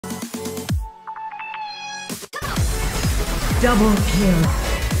Double kill.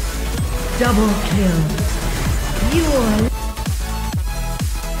 Double kill. You are.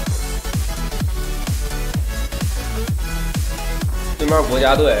 对面国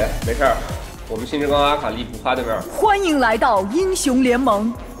家队没事儿，我们新之刚阿卡丽不怕对面。欢迎来到英雄联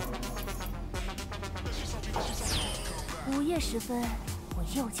盟。午夜时分，我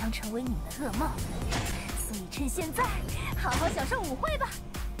又将成为你们的噩梦，所以趁现在好好享受舞会吧。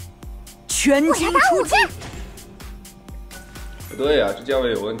全军出击！不对呀、这价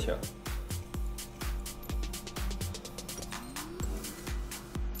位有问题啊。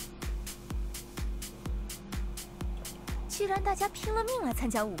 既然大家拼了命来参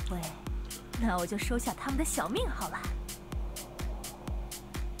加舞会，那我就收下他们的小命好了。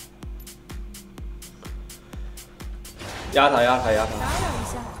压他，压他，压他！打扰一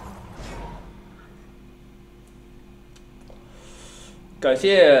下。感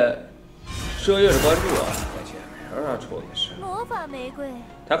谢奢月的关注啊，感谢，让他戳没事。魔法玫瑰，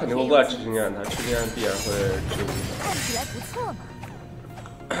他肯定会过来吃经验，他吃经验必然会吃无的。看起来不错嘛。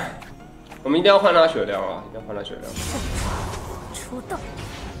我们一定要换他血量啊！一定要换他血量。出动。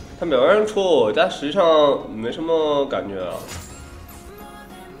他秒人出，但实际上没什么感觉啊。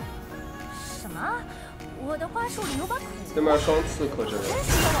什么？我的花束里有把苦。对面双刺客阵容。真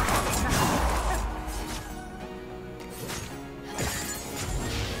是有往好人呐。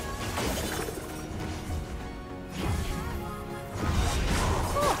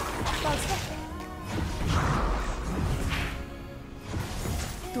哦，抱歉。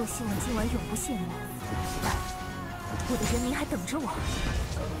 多希望今晚永不谢幕，我的人民还等着我。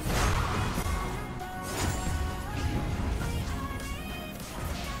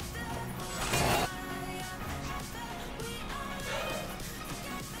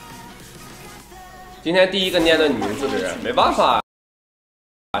今天第一个念的你名字的人，没办法，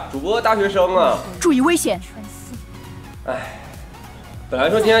主播大学生啊。注意危险！哎，本来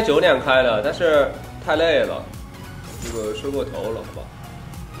说今天9点开的，但是太累了，这个睡过头了，好吧。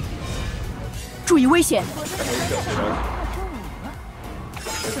 注意危险！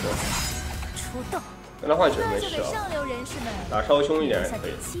出动，跟他换血没事啊，打稍微凶一点也可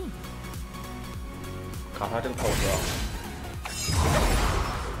以。卡他这个跑车，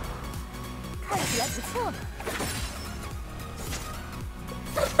看起来不错嘛。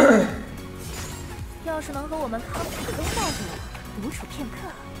要是能和我们康普的东道主独处片刻，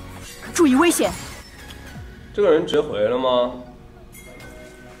注意危险！这个人直接回了吗？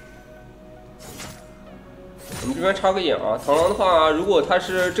 我们这边插个眼啊，螳螂的话，如果他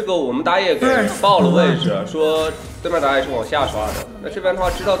是这个我们打野给爆了位置，说对面打野是往下刷的，那这边的话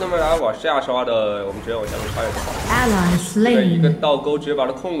知道对面打野往下刷的，我们直接往下面插也就好了。对，一个倒钩直接把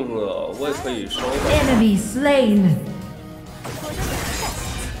他控住了，我也可以收的。Enemy slain.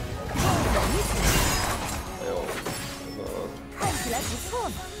 哎呦，这个看起来不错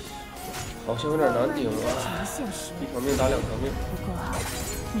嘛。好像有点难顶啊，一条命打2条命。不过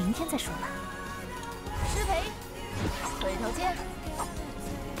明天再说吧。 失陪，回头见。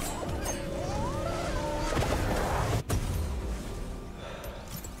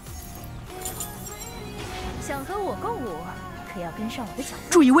想和我共舞，可要跟上我的脚步。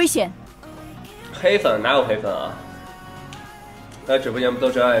注意危险！黑粉哪有黑粉啊？在直播间不都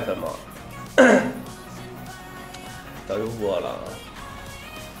真爱粉吗？早就播了。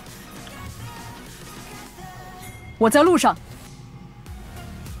我在路上。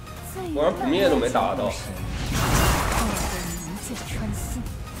 我连不灭都没打到，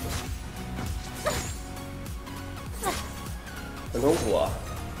很痛苦啊！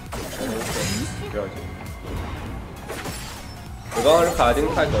不要紧，我刚刚是卡丁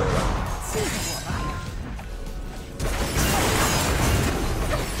太狗了，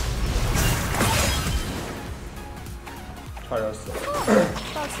差点死了。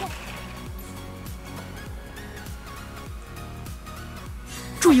抱歉。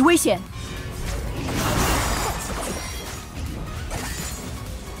 注意危险！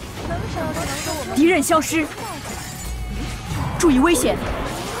敌人消失。注意危险！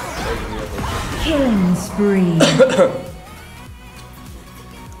 Killing spree.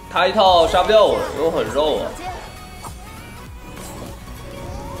 他一套杀不掉我，因为我很肉啊。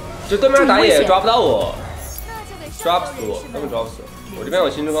就对面打野抓不到我，抓不死我，根本抓不死。我这边有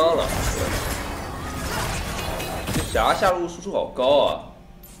新之刚了。这霞下路输出好高啊！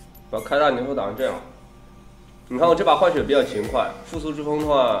 我要开大年头打成这样，你看我这把换血比较勤快，复苏之风的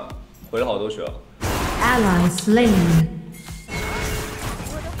话回了好多血。Ally slain.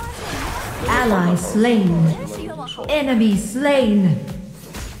 Ally slain. Enemy slain.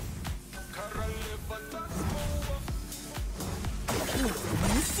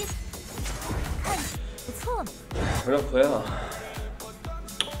 不错嘛。有点亏啊。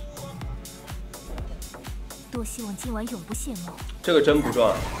多希望今晚永不谢幕。这个真不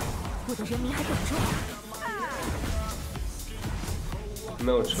赚，我的人民还等着我。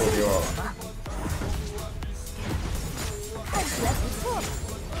没有吃兵啊。看起来不错嘛。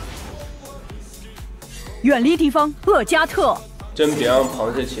远离敌方，厄加特。真别让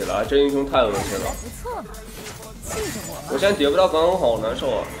螃蟹起来，这英雄太恶心了。不错嘛，记着我吗？我现在叠不到刚刚好，难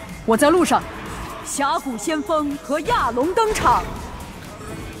受啊。我在路上，峡谷先锋和亚龙登场。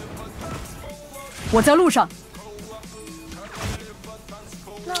我在路上。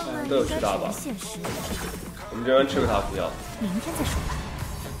浪漫都有吃大吧？现实。我们这边吃个塔不要。明天再说吧。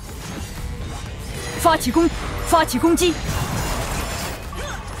发起攻击！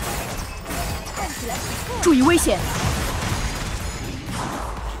看起来不错。注意危险！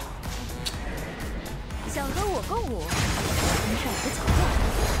想和我共舞，跟上我的脚步。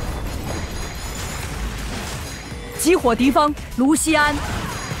激活敌方，卢锡安。气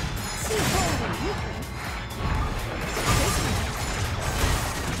候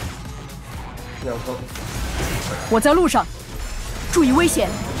五两颗。我在路上，注意危险！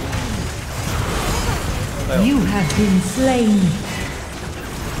 You have been slain.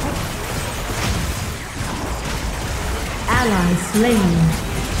 Ally slain.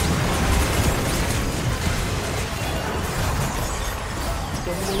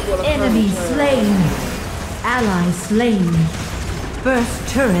 Enemy slain. Ally slain. First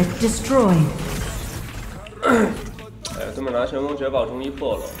turret destroyed. 哎，对面拿旋风直接把我中一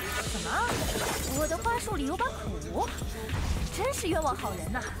破了。什么？我的花束里有把苦，真是冤枉好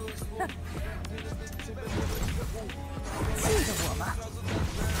人呐！哼。 记得我吗？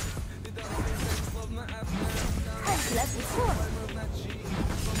看起来不错嘛。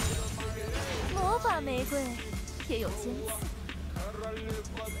魔法玫瑰也有尖刺。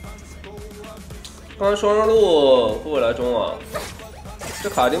刚才双人路会不会来中啊？这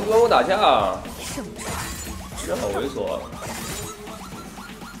卡丁不跟我打架啊！这好猥琐啊！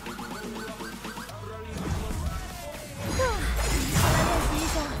来练习一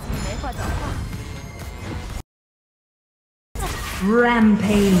下没话找话。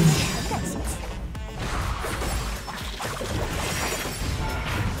 Rampage.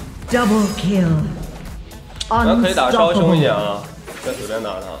 Double kill. 咱可以打稍微凶一点啊，再随便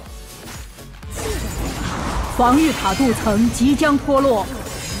打他。防御塔镀层即将脱落。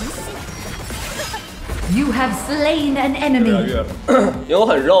 You have slain an 越来 enemy. 越，因为我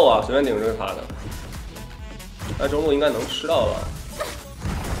很肉啊，随便顶这个塔的。那中路应该能吃到吧？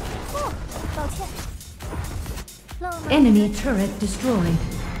抱歉。 Enemy turret destroyed.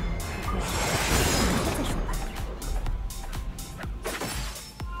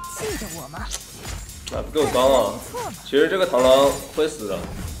 记得我吗？啊，不给我刚啊！其实这个螳螂会死的。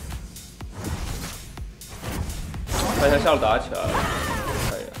看一下下路打起来了，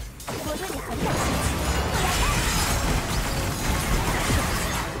看一眼。我对你很感兴趣。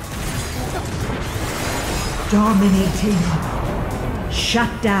 Dominating. Shut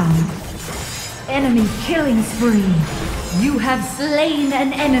down. Enemy killing spree. You have slain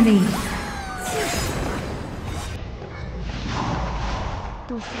an enemy.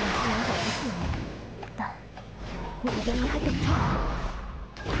 多希望今晚走不谢幕，但我的人民还等着我。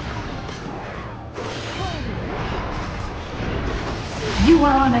 You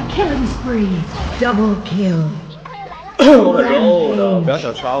are on a killing spree. Double kill. 我很肉的，不要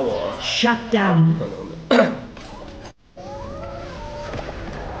想杀我。 Shut down. 不可能的。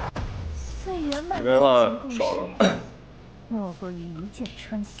这边的话爽了。莫过于一箭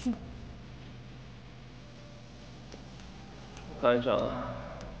穿心。看一下，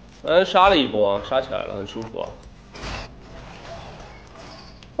杀了一波，杀起来了，很舒服啊。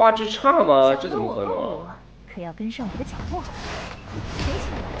画质差吗？这怎么可能啊？可要跟上我的脚步。谁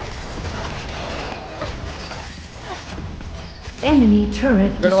请来？ Enemy turret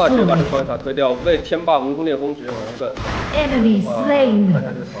这边的话直接把这 destroyed. 双塔推掉，为天霸无辜烈风直接往上干。 Enemy 看 slain. 一下这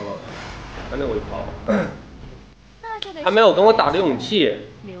个螳螂，赶紧我一跑。还没有跟我打的勇气。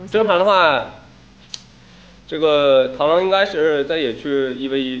这盘的话，这个螳螂应该是在野区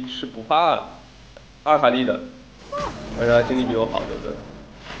1v1是不怕阿卡丽的，而且他经济比我好，对不对？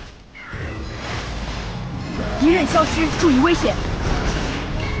敌人消失，注意危险！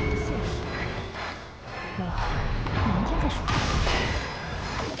明天再说。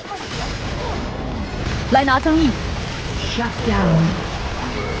来拿增益， Shut down.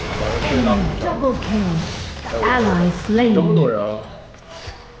 Enemy double kill. Ally 这么多 slain. 人啊！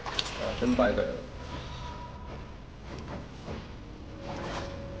真白给了。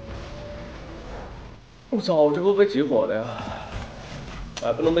我操，这会不会集火的呀？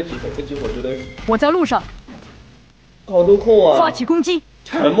哎，不能被集火，被集火就得。我在路上。好多控啊！发起攻击，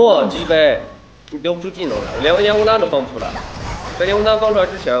沉默击飞，你丢不出技能来，连个烟雾弹都放不出来。在烟雾弹放出来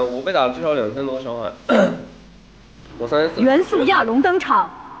之前，我被打了至少2000多伤害。我34。元素亚龙登场，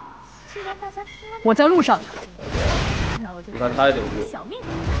我在路上。你看他也顶住。小命。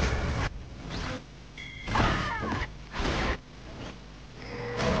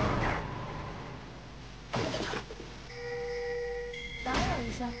打扰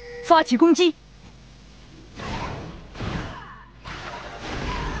一下。发起攻击。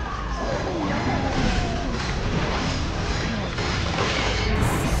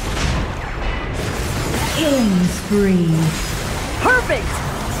 Killing spree. Perfect.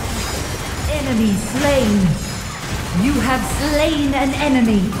 Enemy slain. You have slain an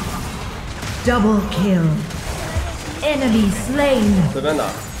enemy. Double kill. Enemy slain. 随便打。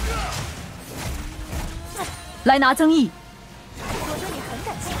来拿增益。我对你很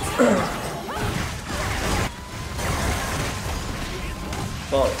感兴趣。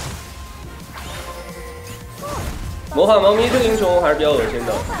放了。魔法猫咪这个英雄还是比较恶心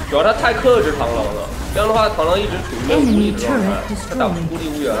的，主要他太克制螳螂了。这样的话，螳螂一直处于没有孤立的状态，他打孤立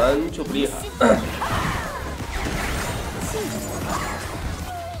无援就不厉害。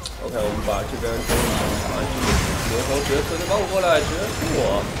OK， 我们把这边整理一下，魔头直接推着棒过来，直接出我。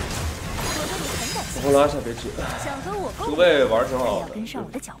我拉一下别急。这个位玩挺好的，应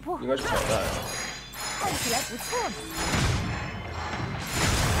该是挑战。看起来不错嘛。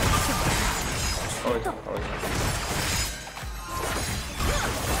放一下，放一下。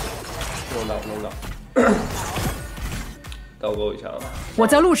不能打，不能打。倒钩一下啊！我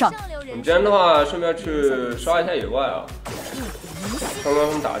在路上。我们今天的话，顺便去刷一下野怪啊，刚刚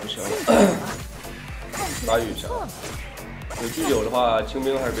他们打就行了，打野一下。有狙9的话，清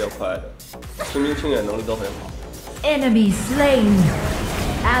兵还是比较快的，清兵清野能力都很好。Enemy slain.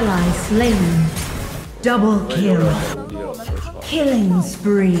 Ally slain. Double 我也有 kill. 点太无敌了，说实话。Killing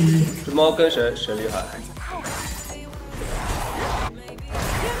spree. 这猫跟谁厉害？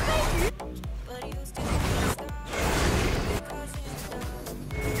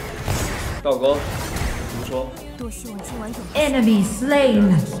倒钩，怎么说？多希望今晚有 Enemy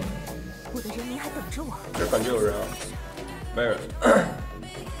slain. 我的人民还等着我。这感觉有人啊，没人。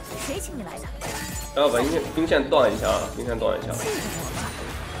谁请你来的？然后把兵线断一下啊，兵线断一下。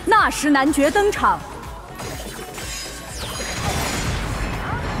纳什男爵登场。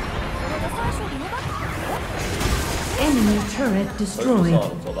Enemy turret 算 destroyed.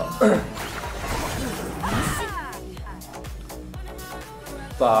 了，走吧。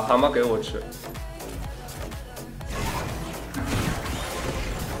把蛤蟆给我吃。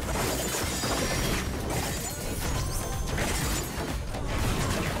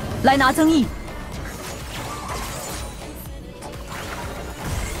来拿增益。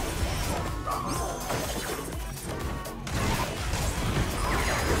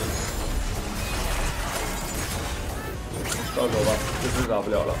到手吧，这次打不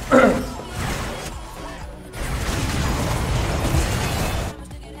了了。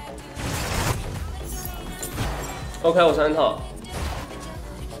OK， 我3套。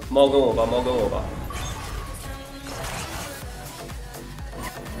猫跟我吧，猫跟我吧。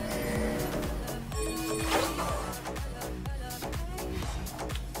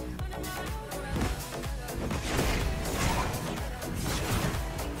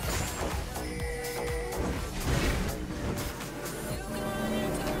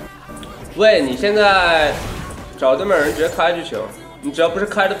喂，你现在找对面人直接开就行，你只要不是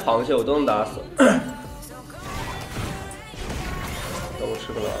开的螃蟹，我都能打死。等我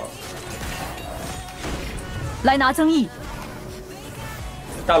吃个了啊！来拿增益。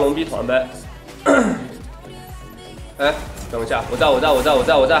大龙逼团呗。哎，等一下，我在，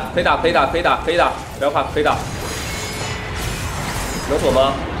可以打，不要怕，可以打。能锁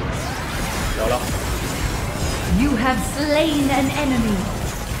吗？了了。You have slain an enemy.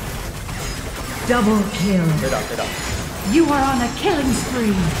 Double kill. 可以打。You are on a killing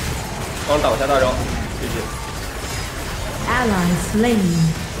spree. 帮我挡一下大招，谢谢。Ally slain.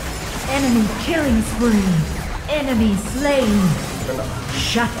 Enemy killing spree. Enemy slain. 真的。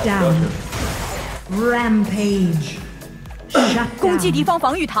Shut down. Rampage. Shut 攻击 down. 敌方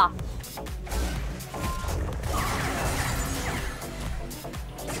防御塔。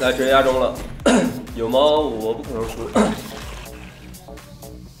来绝压中了，有猫我不可能输。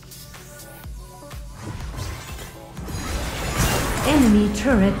Enemy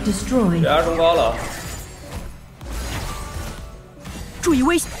turret destroyed. 绝压中高了，注意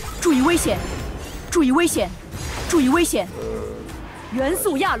危险！注意危险！注意危险！注意危险！元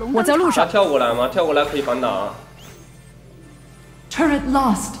素亚龙，我在路他上。跳过来吗？跳过来可以反打啊。 Turret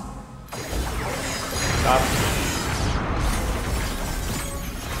lost. 打，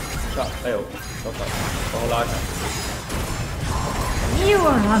上，哎呦，我靠，往后拉开。 You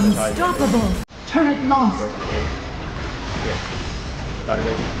are unstoppable. Turret lost. 打这个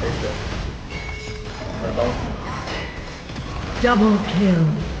可以是。Double kill.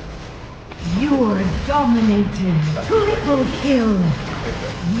 You are dominating. Triple kill.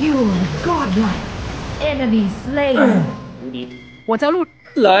 You are godlike. Enemy slain. 无敌。我在路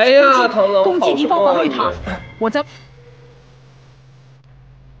来呀，螳螂，攻击敌方防御塔。我在。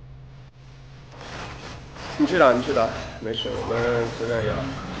你去打，你去打，没事，我们随便压。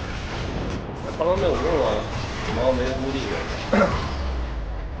螳螂没有用啊，然后没无敌。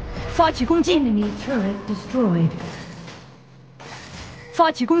发起攻击 Enemy turret destroyed.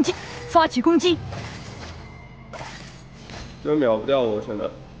 发起攻击！发起攻击！真秒不掉我，现在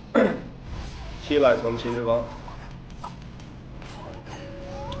700从70方。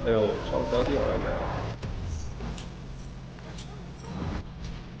哎呦，上标地了没有？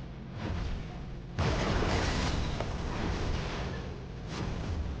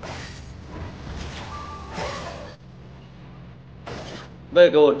喂，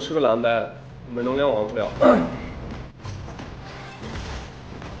给我吃个蓝呗，没能量玩不了。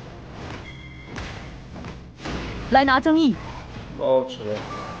来拿增益。不好吃了。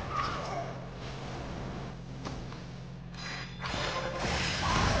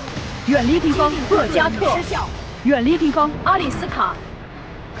远离敌方厄加特，远离敌方阿里斯塔。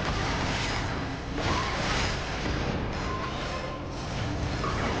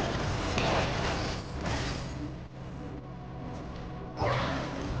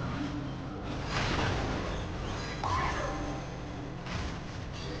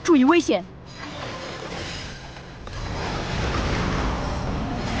注意危险！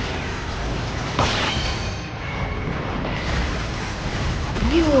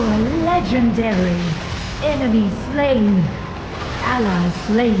 You are legendary. Enemy slain. Ally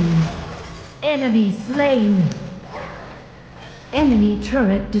slain. Enemy slain. Enemy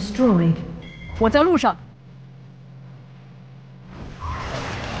turret destroyed. 我在路上。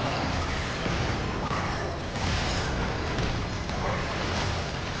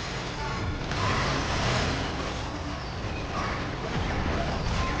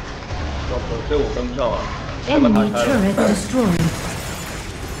 这我跟不上啊！ Enemy turret destroyed.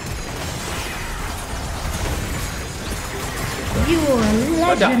 You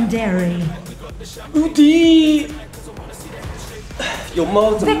are legendary. 无敌！有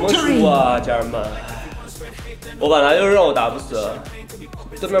猫怎么输啊，家人们！我本来就是让我打不死，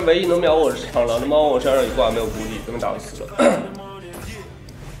对面唯一能秒我的是螳螂的猫，我身上一挂没有孤立，根本打不死了。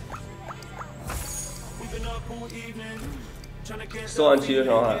47000的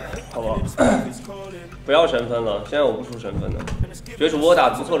伤害，好不好？不要神分了，现在我不出神分的。觉得主播打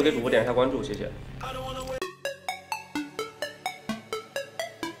得不错的，给主播点一下关注，谢谢。